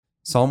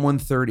Psalm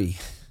 130,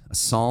 a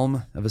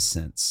psalm of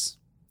ascents.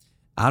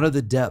 Out of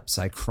the depths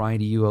I cry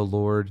to you, O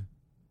Lord.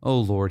 O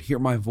Lord, hear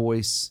my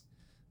voice.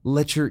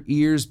 Let your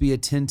ears be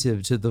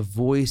attentive to the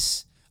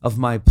voice of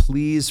my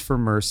pleas for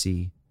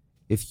mercy.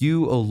 If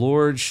you, O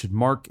Lord, should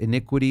mark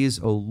iniquities,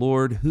 O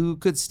Lord, who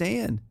could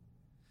stand?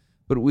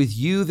 But with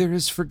you there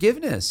is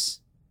forgiveness,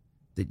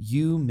 that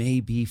you may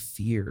be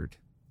feared.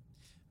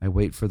 I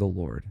wait for the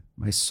Lord.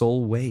 My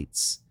soul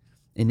waits,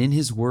 and in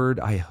his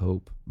word I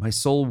hope. My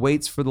soul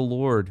waits for the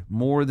Lord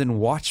more than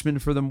watchmen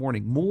for the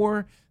morning,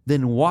 more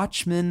than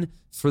watchmen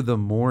for the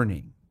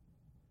morning.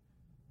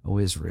 O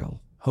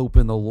Israel, hope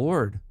in the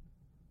Lord.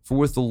 For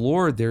with the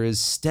Lord there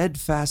is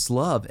steadfast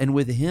love, and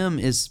with him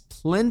is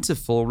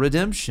plentiful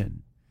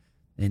redemption.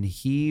 And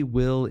he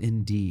will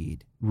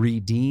indeed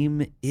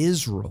redeem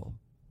Israel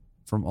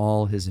from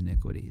all his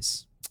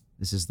iniquities.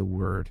 This is the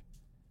word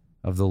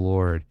of the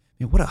Lord.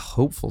 Man, what a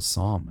hopeful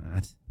psalm,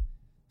 man.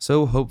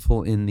 So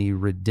hopeful in the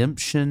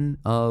redemption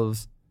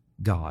of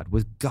God.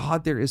 With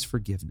God there is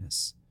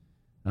forgiveness.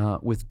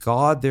 With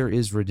God there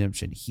is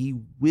redemption. He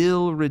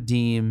will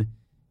redeem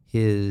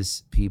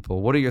his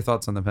people. What are your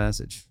thoughts on the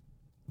passage?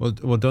 Well,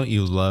 don't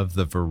you love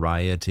the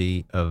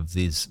variety of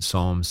these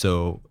psalms?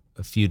 So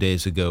a few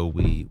days ago,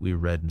 we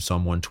read in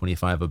Psalm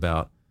 125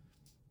 about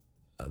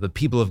the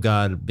people of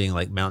God being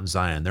like Mount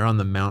Zion. They're on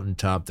the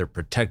mountaintop. They're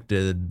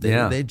protected.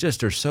 They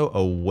just are so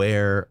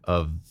aware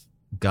of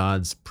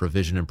God's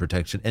provision and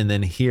protection. And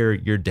then here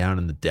you're down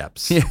in the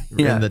depths,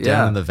 down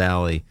in the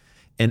valley.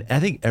 And I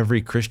think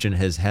every Christian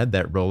has had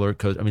that roller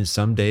coaster. I mean,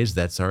 some days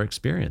that's our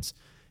experience.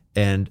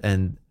 And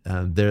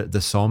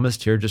the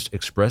psalmist here just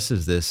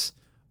expresses this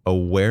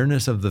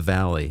awareness of the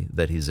valley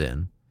that he's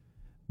in,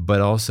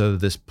 but also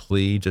this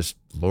plea, just,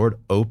 Lord,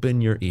 open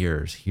your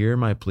ears, hear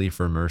my plea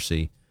for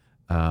mercy.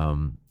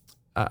 I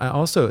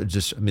also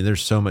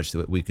there's so much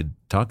that we could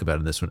talk about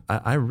in this one.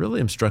 I really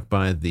am struck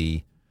by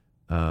the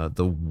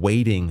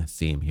waiting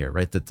theme here,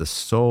 right? That the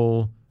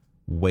soul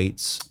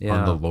waits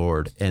on the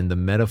Lord, and the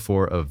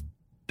metaphor of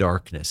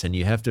darkness. And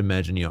you have to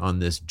imagine, on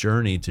this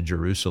journey to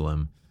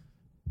Jerusalem,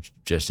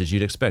 just as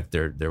you'd expect,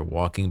 they're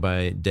walking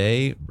by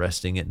day,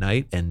 resting at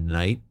night, and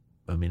night.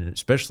 I mean,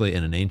 especially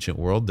in an ancient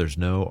world, there's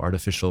no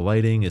artificial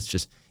lighting.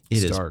 It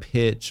is dark,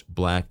 pitch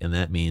black, and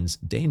that means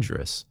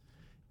dangerous.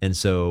 And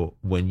so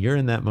when you're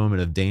in that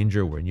moment of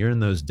danger, when you're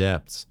in those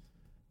depths,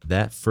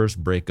 that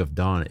first break of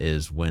dawn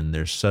is when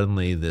there's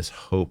suddenly this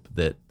hope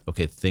that,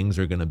 okay, things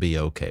are going to be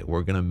okay.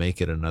 We're going to make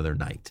it another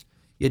night.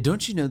 Yeah,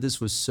 don't you know this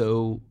was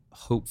so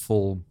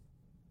hopeful,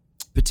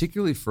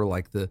 particularly for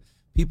like the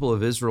people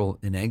of Israel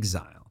in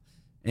exile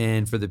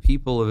and for the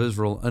people of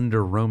Israel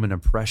under Roman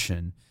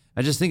oppression.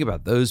 I just think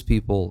about those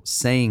people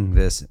saying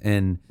this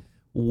and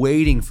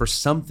waiting for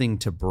something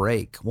to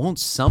break. Won't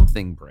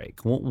something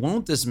break?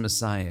 Won't this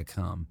Messiah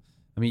come?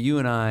 I mean, you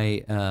and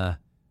I,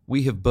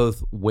 we have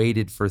both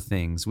waited for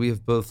things. We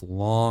have both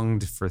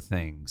longed for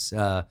things.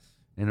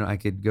 And I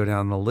could go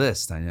down the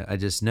list. I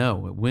just know,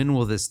 when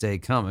will this day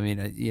come? I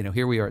mean,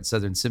 here we are at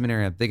Southern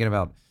Seminary. I'm thinking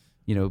about,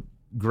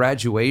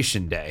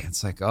 graduation day.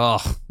 It's like, I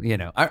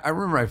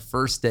remember my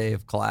first day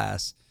of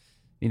class.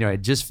 I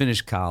just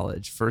finished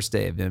college, first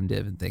day of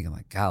MDiv, and thinking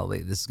like, golly,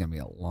 this is going to be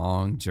a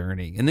long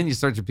journey. And then you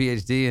start your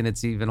PhD, and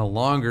it's even a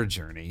longer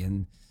journey.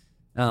 And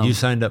you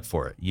signed up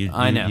for it.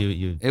 I know.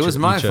 It was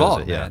my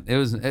fault, man.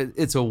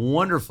 It's a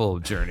wonderful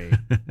journey.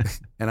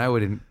 And I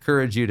would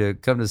encourage you to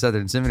come to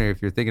Southern Seminary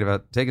if you're thinking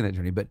about taking that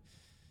journey. But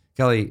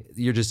Kelly,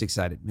 you're just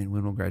excited. Man,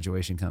 when will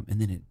graduation come? And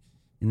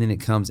then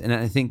it comes. And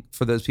I think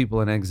for those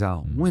people in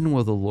exile, when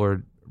will the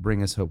Lord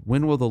bring us hope?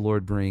 When will the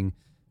Lord bring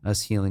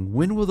us healing?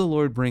 When will the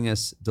Lord bring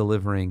us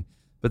delivering?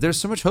 But there's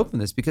so much hope in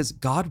this because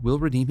God will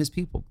redeem his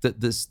people.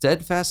 The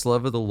steadfast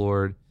love of the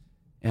Lord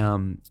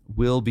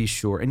will be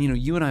sure. And,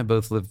 you and I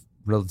both live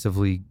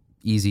relatively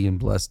easy and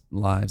blessed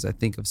lives. I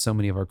think of so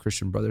many of our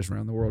Christian brothers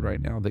around the world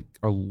right now that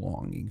are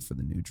longing for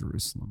the New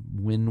Jerusalem.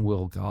 When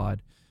will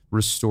God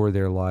restore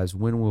their lives?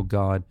 When will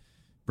God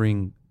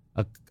bring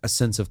a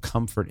sense of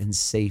comfort and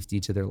safety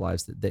to their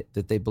lives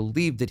that they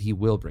believe that he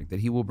will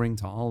bring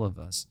to all of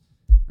us?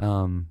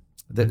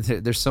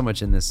 There's so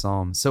much in this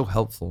psalm, so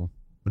helpful.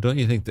 Well, don't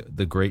you think that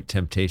the great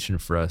temptation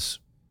for us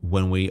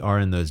when we are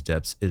in those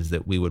depths is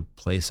that we would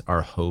place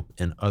our hope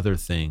in other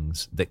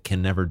things that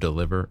can never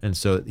deliver? And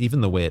so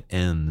even the way it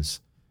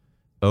ends,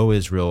 O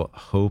Israel,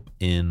 hope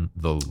in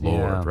the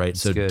Lord, right?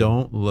 So good.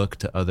 Don't look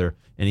to other,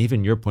 and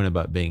even your point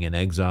about being in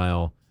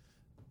exile,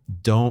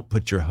 don't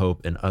put your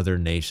hope in other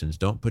nations.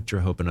 Don't put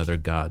your hope in other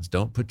gods.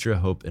 Don't put your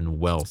hope in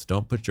wealth.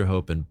 Don't put your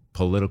hope in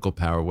political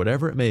power,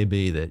 whatever it may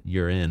be that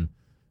you're in.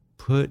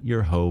 Put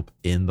your hope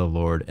in the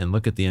Lord. And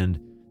look at the end,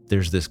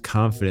 there's this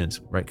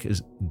confidence, right?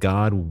 Because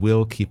God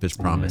will keep his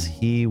promise. Amen.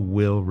 He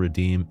will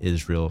redeem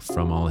Israel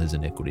from all his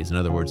iniquities. In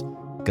other words,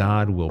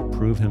 God will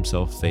prove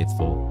himself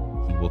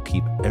faithful. He will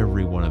keep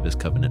every one of his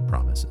covenant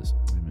promises.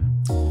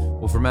 Amen.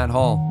 Well, for Matt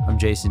Hall, I'm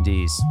Jason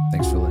Dees.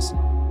 Thanks for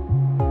listening.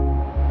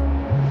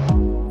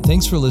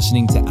 Thanks for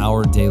listening to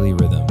Our Daily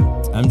Rhythm.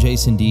 I'm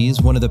Jason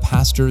Dees, one of the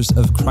pastors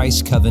of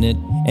Christ Covenant,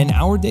 and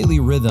Our Daily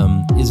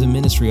Rhythm is a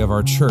ministry of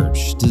our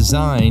church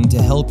designed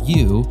to help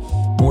you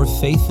more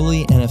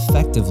faithfully and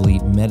effectively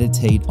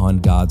meditate on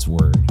God's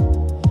Word.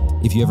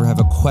 If you ever have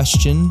a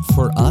question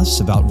for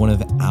us about one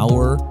of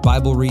our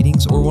Bible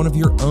readings or one of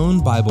your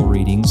own Bible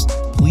readings,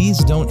 please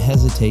don't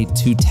hesitate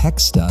to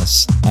text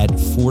us at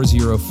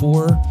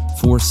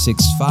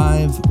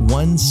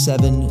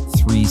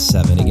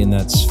 404-465-1737. Again,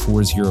 that's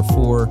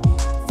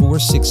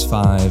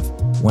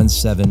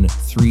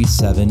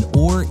 404-465-1737.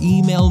 Or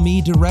email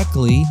me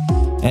directly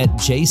at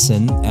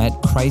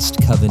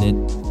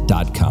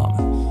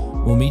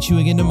jason@christcovenant.com. We'll meet you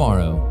again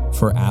tomorrow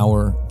for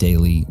Our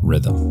Daily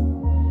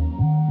Rhythm.